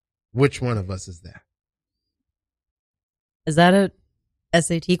 Which one of us is that? Is that a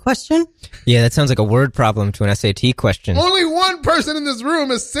SAT question? Yeah, that sounds like a word problem to an SAT question. Only one person in this room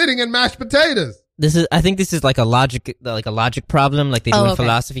is sitting in mashed potatoes. I think this is like a logic problem, like they do in okay.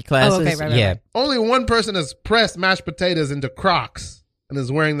 philosophy classes. Oh, okay, right, yeah. right. Only one person has pressed mashed potatoes into Crocs and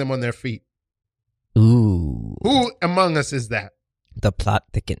is wearing them on their feet. Ooh. Who among us is that? The plot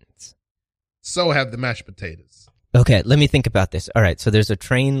thickens. So have the mashed potatoes. Okay, let me think about this. All right, so there's a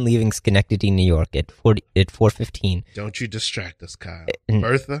train leaving Schenectady, New York at 4:15. Don't you distract us, Kyle.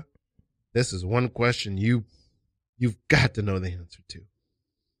 Bertha, this is one question you've got to know the answer to.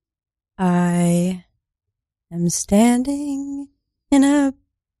 I am standing in a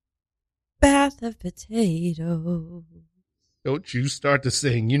bath of potatoes. Don't you start to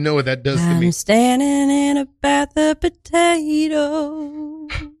sing. You know what that does to I'm me. standing in a bath of potatoes.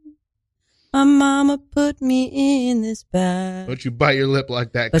 My mama put me in this bath. Don't you bite your lip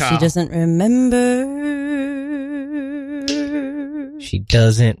like that, But Kyle. she doesn't remember. She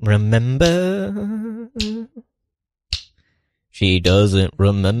doesn't remember. She doesn't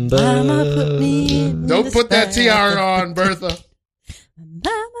remember. Mama put me in Don't this put that bath tiara of on, Bertha.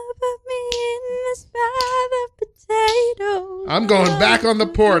 Mama put me in this bath of potatoes. I'm going back on the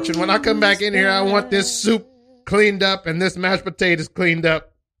porch, and when I come back in here, I want this soup cleaned up and this mashed potatoes cleaned up.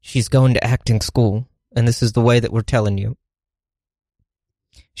 She's going to acting school, and this is the way that we're telling you.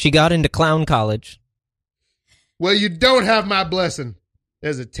 She got into clown college. Well, you don't have my blessing.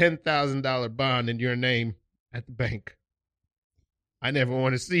 There's a $10,000 bond in your name at the bank. I never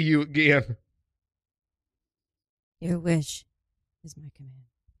want to see you again. Your wish is my command.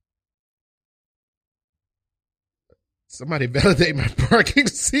 Somebody validate my parking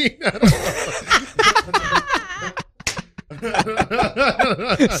seat. I don't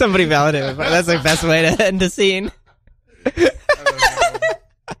know. Somebody validate it. That's the best way to end a scene.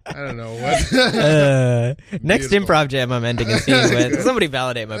 I don't know what. Next Beautiful. improv jam I'm ending a scene with. Somebody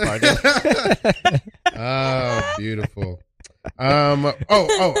validate my parking. Oh, beautiful. I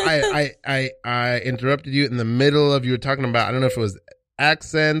interrupted you in the middle of you were talking about, I don't know if it was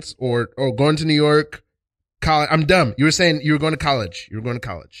accents or going to New York. College. I'm dumb. You were saying you were going to college. You were going to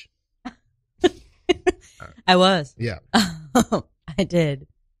college. I was. Yeah. I did.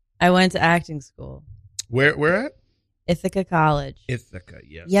 I went to acting school. Where at? Ithaca College. Ithaca,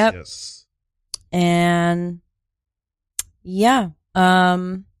 yes. Yep. Yes. And yeah.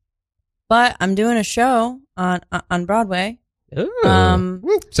 But I'm doing a show on Broadway. Ooh.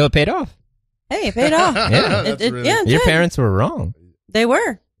 So it paid off. Hey, it paid off. Yeah. That's really yeah, cool. Your good. parents were wrong. They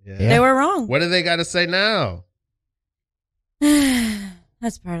were. Yeah. They were wrong. What do they got to say now?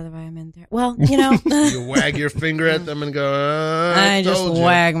 That's part of the why I'm in there. Well, you know. You wag your finger at them and go, I just told you.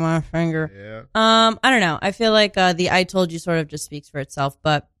 wag my finger. Yeah. I don't know. I feel like the I told you sort of just speaks for itself,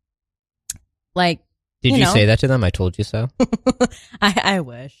 but like Did you know. say that to them? I told you so. I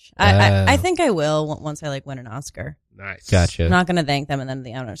wish. I think I will once I like win an Oscar. Nice. Gotcha. I'm not going to thank them, and then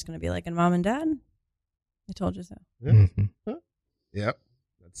the owner's going to be like, "And mom and dad, I told you so." Yeah. Mhm. Yep.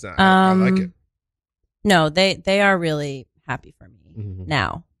 That's I like it. No, they are really happy for me Mhm.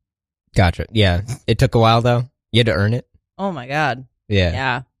 now. Gotcha. Yeah. It took a while though. You had to earn it. Oh my god.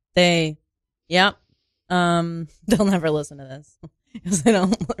 Yeah. Yeah. Yep. They'll never listen to this because they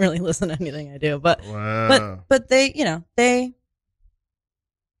don't really listen to anything I do. But Wow. but they, you know,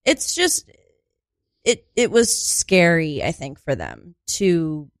 it's just it was scary, I think, for them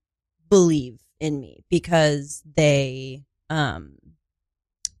to believe in me because they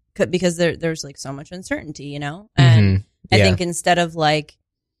because there's like so much uncertainty, you know? And Mhm. I Yeah. think instead of like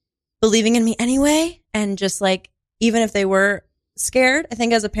believing in me anyway, and just like, even if they were scared, I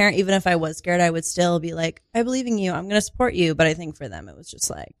think as a parent, even if I was scared, I would still be like, I believe in you. I'm going to support you. But I think for them, it was just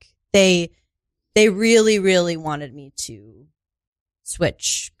like, they really, really wanted me to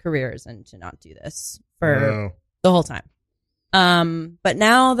switch careers and to not do this for Wow. the whole time. But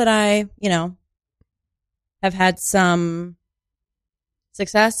now that I, you know, have had some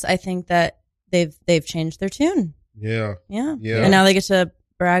success, I think that they've changed their tune. Yeah. And now they get to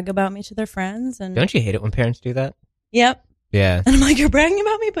brag about me to their friends. And Don't you hate it when parents do that? Yep. Yeah. And I'm like, you're bragging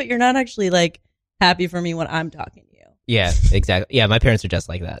about me, but you're not actually like happy for me when I'm talking to you. Yeah, exactly. Yeah, my parents are just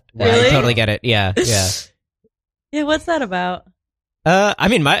like that. Really? I totally get it. Yeah. Yeah, what's that about? I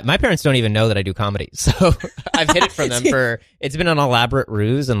mean, my parents don't even know that I do comedy, so I've hid it from them it's been an elaborate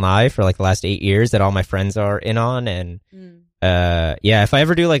ruse and lie for like the last 8 years that all my friends are in on, and if I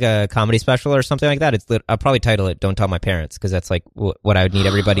ever do like a comedy special or something like that, I'll probably title it "Don't Tell My Parents" because that's like what I would need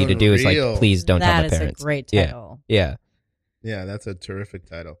everybody to do is like, please don't tell my parents. That is a great title. Yeah, that's a terrific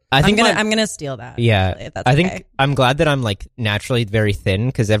title. I'm gonna steal that. Yeah, actually, if that's I okay. think I'm glad that I'm like naturally very thin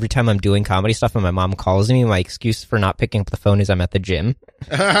because every time I'm doing comedy stuff and my mom calls me, my excuse for not picking up the phone is I'm at the gym,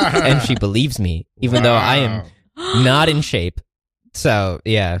 and she believes me even though I am not in shape. So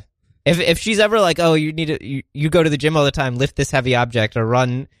yeah, if she's ever like, oh, you need to you go to the gym all the time, lift this heavy object or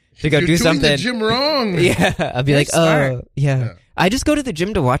run to go do something. You're doing the gym wrong. Yeah, I'll be like, smart. oh yeah. I just go to the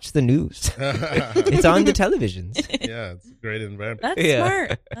gym to watch the news. It's on the televisions. Yeah, it's a great environment. That's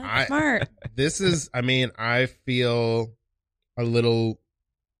smart. That's smart. This is, I mean, I feel a little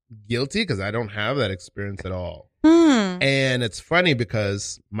guilty because I don't have that experience at all. And it's funny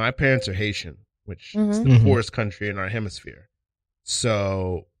because my parents are Haitian, which is the poorest country in our hemisphere.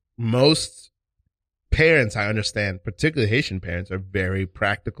 So most parents, I understand, particularly Haitian parents, are very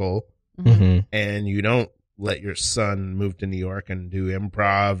practical, and you don't let your son move to New York and do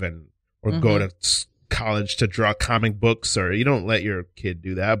improv or go to college to draw comic books, or you don't let your kid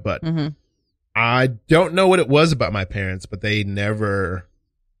do that. But I don't know what it was about my parents, but they never.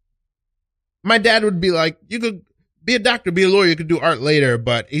 My dad would be like, "You could be a doctor, be a lawyer, you could do art later,"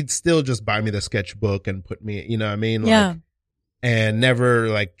 but he'd still just buy me the sketchbook and put me, you know what I mean? Like, and never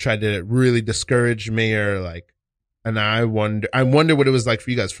like tried to really discourage me or like. And I wonder what it was like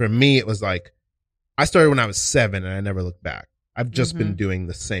for you guys. For me, it was like. I started when I was 7 and I never looked back. I've just been doing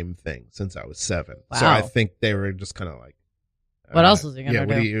the same thing since I was 7. Wow. So I think they were just kind of like, what else is he going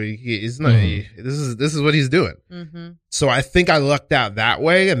to do? He's not, this is what he's doing. So I think I lucked out that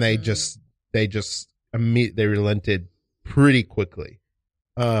way and they relented pretty quickly.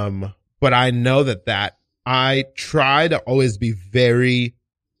 But I know that I try to always be very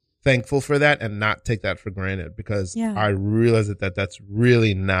thankful for that and not take that for granted because I realize that that's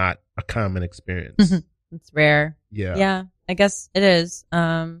really not a common experience. It's rare. Yeah, I guess it is.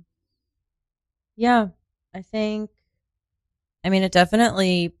 I think, I mean, it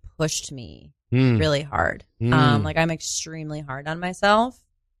definitely pushed me really hard. Like I'm extremely hard on myself.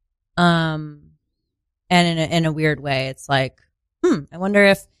 And in a weird way, it's like, I wonder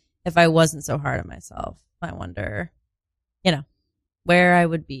if I wasn't so hard on myself, I wonder, where I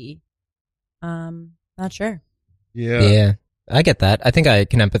would be. Not sure. Yeah. I get that. I think I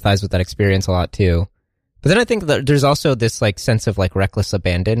can empathize with that experience a lot too. But then I think that there's also this like sense of like reckless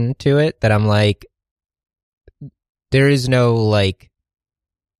abandon to it that I'm like, there is no like,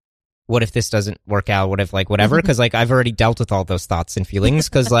 what if this doesn't work out? What if like whatever? Because like I've already dealt with all those thoughts and feelings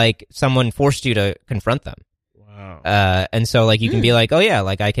because like someone forced you to confront them. Wow. And so like you can be like, oh yeah,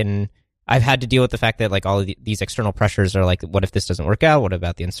 like I've had to deal with the fact that like all of these external pressures are like, what if this doesn't work out? What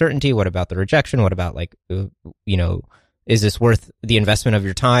about the uncertainty? What about the rejection? What about like, is this worth the investment of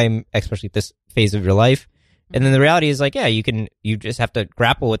your time, especially at this phase of your life? And then the reality is like, yeah, you just have to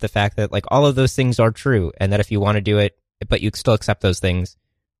grapple with the fact that like all of those things are true. And that if you want to do it, but you still accept those things,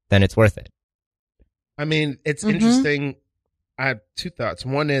 then it's worth it. I mean, it's interesting. I have 2 thoughts.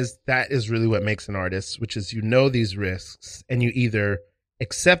 One is that is really what makes an artist, which is, these risks and you either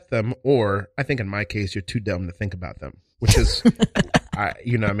accept them, or I think in my case, you're too dumb to think about them, which is,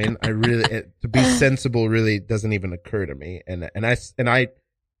 you know what I mean? I really, to be sensible really doesn't even occur to me. And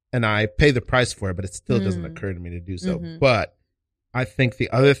I pay the price for it, but it still doesn't occur to me to do so. But I think the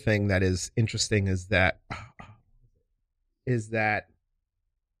other thing that is interesting is that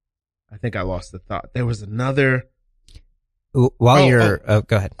I think I lost the thought. There was another. Go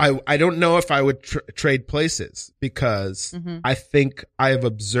ahead. I don't know if I would trade places because I think I have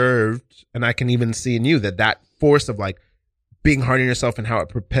observed, and I can even see in you that force of like being hard on yourself and how it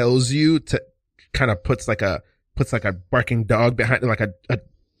propels you to kind of puts like a barking dog behind, like a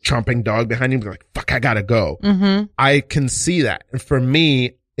chomping dog behind you, like, fuck, I gotta go. I can see that. And for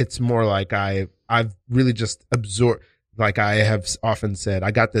me, it's more like I've really just absorbed, like I have often said,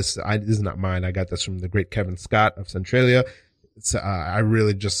 I got this, this is not mine. I got this from the great Kevin Scott of Centralia. It's, I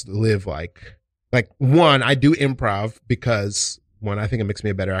really just live like one, I do improv because one, I think it makes me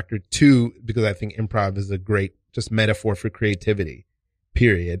a better actor. 2, because I think improv is a great just metaphor for creativity,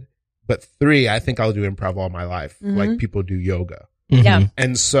 period. But 3, I think I'll do improv all my life, like people do yoga. Yeah.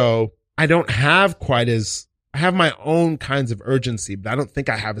 And so I don't have I have my own kinds of urgency, but I don't think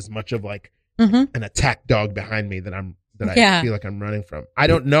I have as much of like an attack dog behind me that I feel like I'm running from. I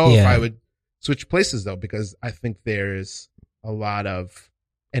don't know if I would switch places though, because I think there's a lot of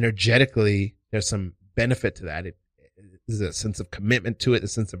energetically, there's some benefit to that. There's a sense of commitment to it, a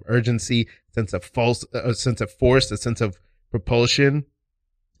sense of urgency, a sense of force, a sense of propulsion.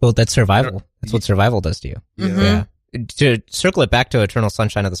 Well, that's survival. That's what survival does to you. Yeah. To circle it back to Eternal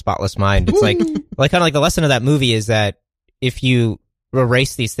Sunshine of the Spotless Mind, it's like kind of like the lesson of that movie is that if you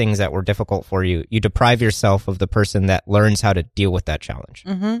erase these things that were difficult for you, you deprive yourself of the person that learns how to deal with that challenge.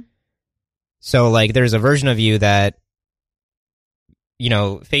 So like there's a version of you that, you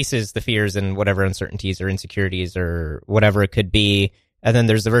know, faces the fears and whatever uncertainties or insecurities or whatever it could be. And then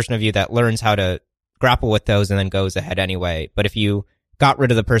there's the version of you that learns how to grapple with those and then goes ahead anyway. But if you got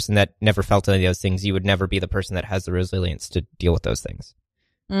rid of the person that never felt any of those things, you would never be the person that has the resilience to deal with those things.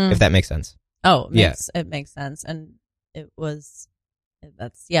 If that makes sense. Oh, it makes sense. And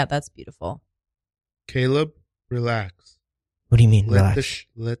that's beautiful. Caleb, relax. What do you mean, relax?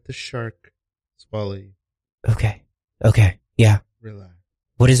 Let the shark swallow you. Okay. Yeah. Relax.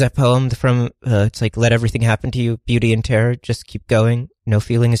 What is that poem from? It's like, let everything happen to you, beauty and terror, just keep going. No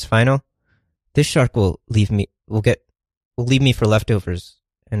feeling is final. This shark will leave me for leftovers,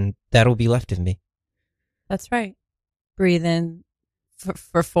 and that'll be left of me. That's right. Breathe in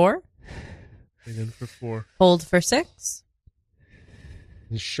for 4. Breathe in for 4. Hold for 6.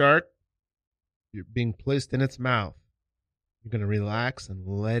 The shark, you're being placed in its mouth. You're going to relax and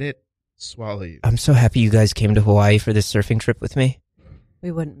let it swallow you. I'm so happy you guys came to Hawaii for this surfing trip with me.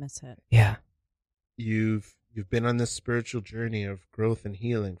 We wouldn't miss it. Yeah. You've been on this spiritual journey of growth and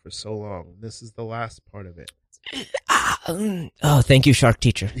healing for so long. This is the last part of it. Oh, thank you, Shark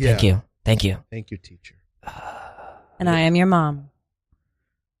Teacher. Yeah. Thank you. Thank you, teacher. And I am your mom.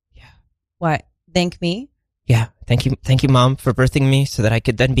 Yeah. What? Thank me? Yeah. Thank you, Mom, for birthing me so that I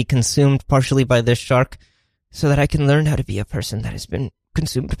could then be consumed partially by this shark so that I can learn how to be a person that has been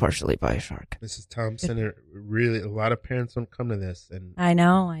consumed partially by a shark. Mrs. Thompson, really, a lot of parents don't come to this. And I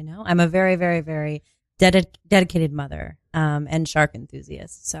know. I'm a very, very, very dedicated mother and shark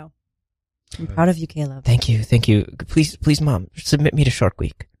enthusiast. So I'm proud of you, Caleb. Thank you. Please, Mom, submit me to Shark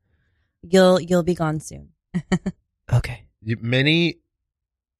Week. You'll be gone soon. Okay.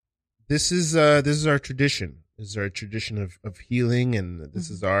 This is our tradition. This is our tradition of healing, and this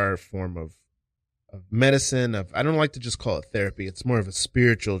is our form of medicine. I don't like to just call it therapy. It's more of a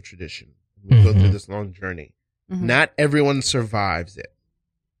spiritual tradition. We go through this long journey. Not everyone survives it.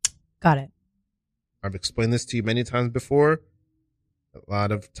 Got it. I've explained this to you many times before. A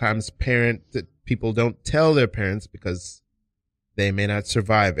lot of times people don't tell their parents because they may not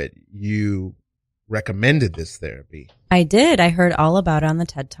survive it. You recommended this therapy. I did. I heard all about it on the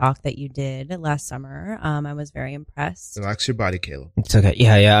TED Talk that you did last summer. I was very impressed. Relax your body, Caleb. It's okay.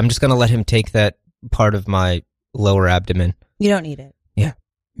 Yeah. I'm just going to let him take that part of my lower abdomen. You don't need it. Yeah.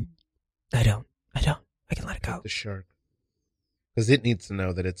 I don't. I can let it go. The shark. Because it needs to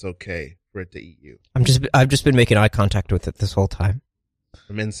know that it's okay for it to eat you. I've just been making eye contact with it this whole time.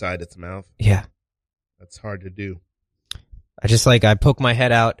 From inside its mouth. Yeah. That's hard to do. I poke my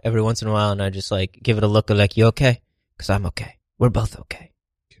head out every once in a while and I just like give it a look like, you okay? Because I'm okay. We're both okay.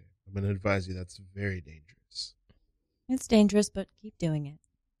 Okay. I'm going to advise you that's very dangerous. It's dangerous, but keep doing it.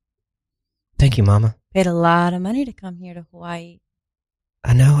 Thank you, Mama. Paid a lot of money to come here to Hawaii.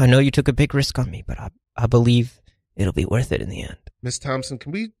 I know you took a big risk on me, but I believe it'll be worth it in the end. Miss Thompson,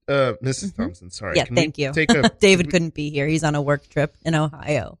 can we, Mrs. Thompson, sorry. Yeah, can thank you. David couldn't be here. He's on a work trip in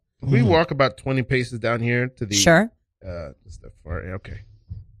Ohio. Can we walk about 20 paces down here to the... Sure. Just that far. Okay.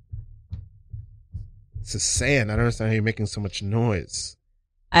 It's a sand. I don't understand how you're making so much noise.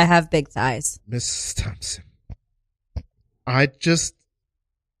 I have big thighs. Mrs. Thompson, I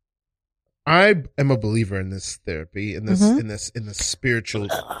am a believer in this therapy, in this spiritual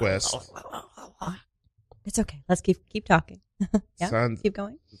quest. It's okay. Let's keep talking. Yeah, keep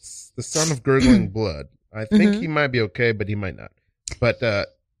going. It's the sound of gurgling blood. I think he might be okay, but he might not. But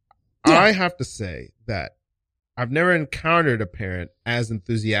I have to say that I've never encountered a parent as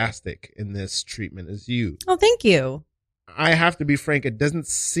enthusiastic in this treatment as you. Oh, thank you. I have to be frank. It doesn't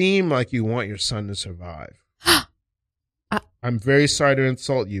seem like you want your son to survive. I'm very sorry to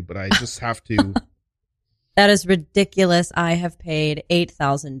insult you, but I just have to. That is ridiculous. I have paid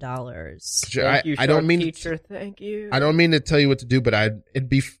 $8,000. I don't mean teacher. Thank you. I don't mean to tell you what to do, but I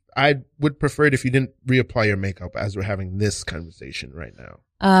would prefer it if you didn't reapply your makeup as we're having this conversation right now.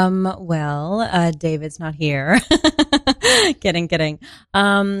 Well, David's not here. Kidding.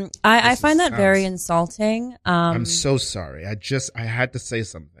 I find that very insulting. I'm so sorry. I had to say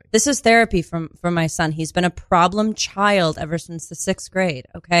something. This is therapy from my son. He's been a problem child ever since the 6th grade.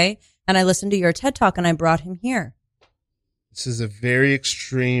 Okay. And I listened to your TED Talk and I brought him here. This is a very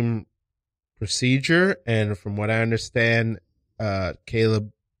extreme procedure. And from what I understand,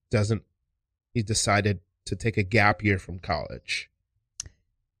 Caleb he decided to take a gap year from college.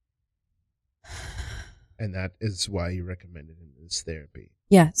 And that is why you recommended him this therapy.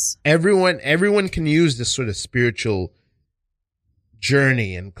 Yes. Everyone can use this sort of spiritual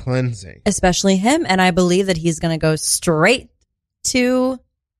journey and cleansing. Especially him. And I believe that he's going to go straight to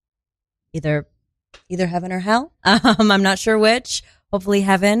either heaven or hell. I'm not sure which. Hopefully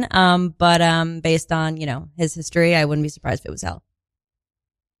heaven. But based on, his history, I wouldn't be surprised if it was hell.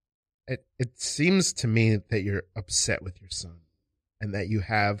 It seems to me that you're upset with your son and that you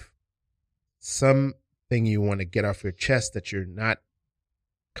have something you want to get off your chest that you're not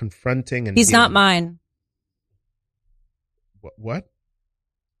confronting. And he's not mine. What?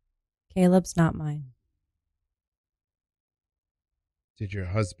 Caleb's not mine. Did your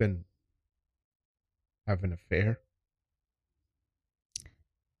husband have an affair?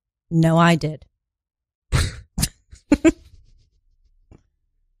 No, I did.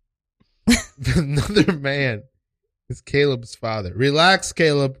 Another man is Caleb's father. Relax,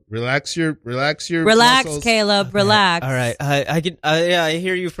 Caleb. Relax your muscles. Caleb. Relax. All right. I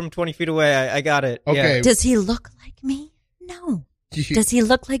hear you from 20 feet away. I got it. Okay. Yeah. Does he look like me? No. Does he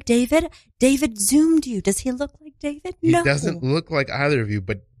look like David? David zoomed you. Does he look like David? He No. doesn't look like either of you,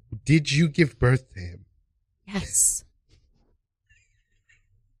 but did you give birth to him? Yes.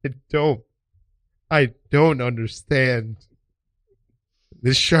 I don't understand.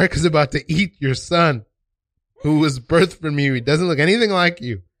 This shark is about to eat your son, who was birthed from you. He doesn't look anything like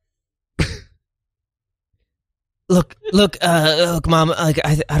you. Look, Mom. Like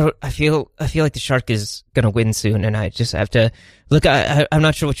I feel like the shark is gonna win soon, and I just have to look. I'm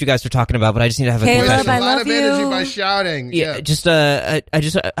not sure what you guys are talking about, but I just need to have a Caleb, confession. I a lot love of energy you. by shouting. Yeah, just I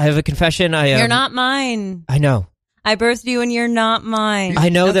have a confession. You're not mine. I know. I birthed you and you're not mine. I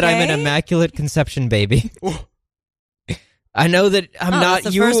know that I'm an Okay? immaculate conception baby. I know that I'm not that's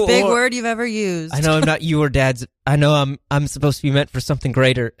the you. first big or, word you've ever used. I know I'm not you or Dad's. I know I'm supposed to be meant for something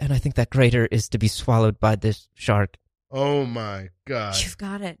greater, and I think that greater is to be swallowed by this shark. Oh my God. You've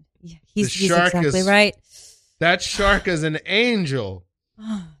got it. Yeah, he's shark exactly right. That shark is an angel.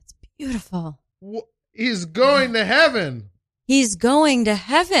 Oh, it's beautiful. He's going to heaven. He's going to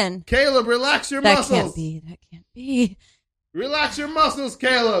heaven. Caleb, relax your That muscles. can't be. That can't be. Relax your muscles,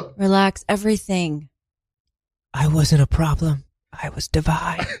 Caleb. Relax everything. I wasn't a problem. I was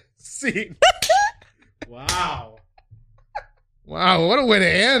divine. See? Wow. Wow, what a way to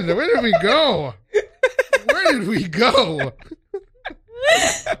end. Where did we go? Where did we go?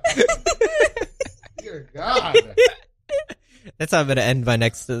 Dear God. That's how I'm going to end my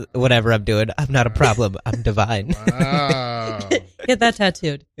next whatever I'm doing. I'm not a problem. I'm divine. Wow. Get that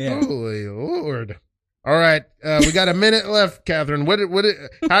tattooed. Holy Lord. All right, we got a minute left, Catherine.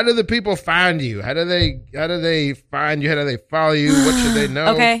 How do the people find you? How do they find you? How do they follow you? What should they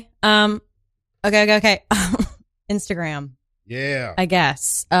know? Okay. Okay. Instagram, Yeah. I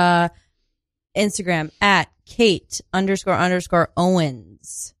guess. Instagram at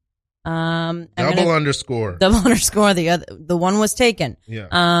Kate__Owens. Double underscore. The one was taken.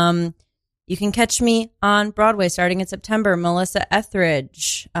 Yeah. You can catch me on Broadway starting in September. Melissa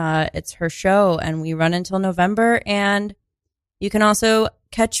Etheridge. It's her show, and we run until November. And you can also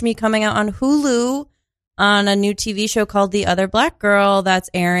catch me coming out on Hulu on a new TV show called The Other Black Girl that's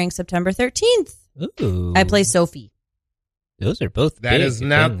airing September 13th. Ooh. I play Sophie. Those are both That big is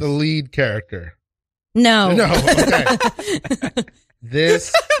not things. the lead character. No. No. Okay.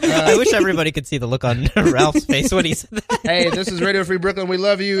 This. I wish everybody could see the look on Ralph's face when he said that. Hey, this is Radio Free Brooklyn. We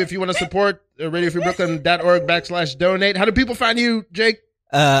love you. If you want to support radiofreebrooklyn.org/donate. How do people find you, Jake?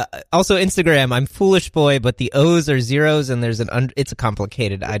 Also Instagram, I'm Foolish Boy, but the O's are zeros, and there's it's a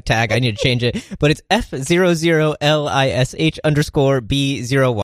complicated tag. I need to change it, but it's F00LISH_B01.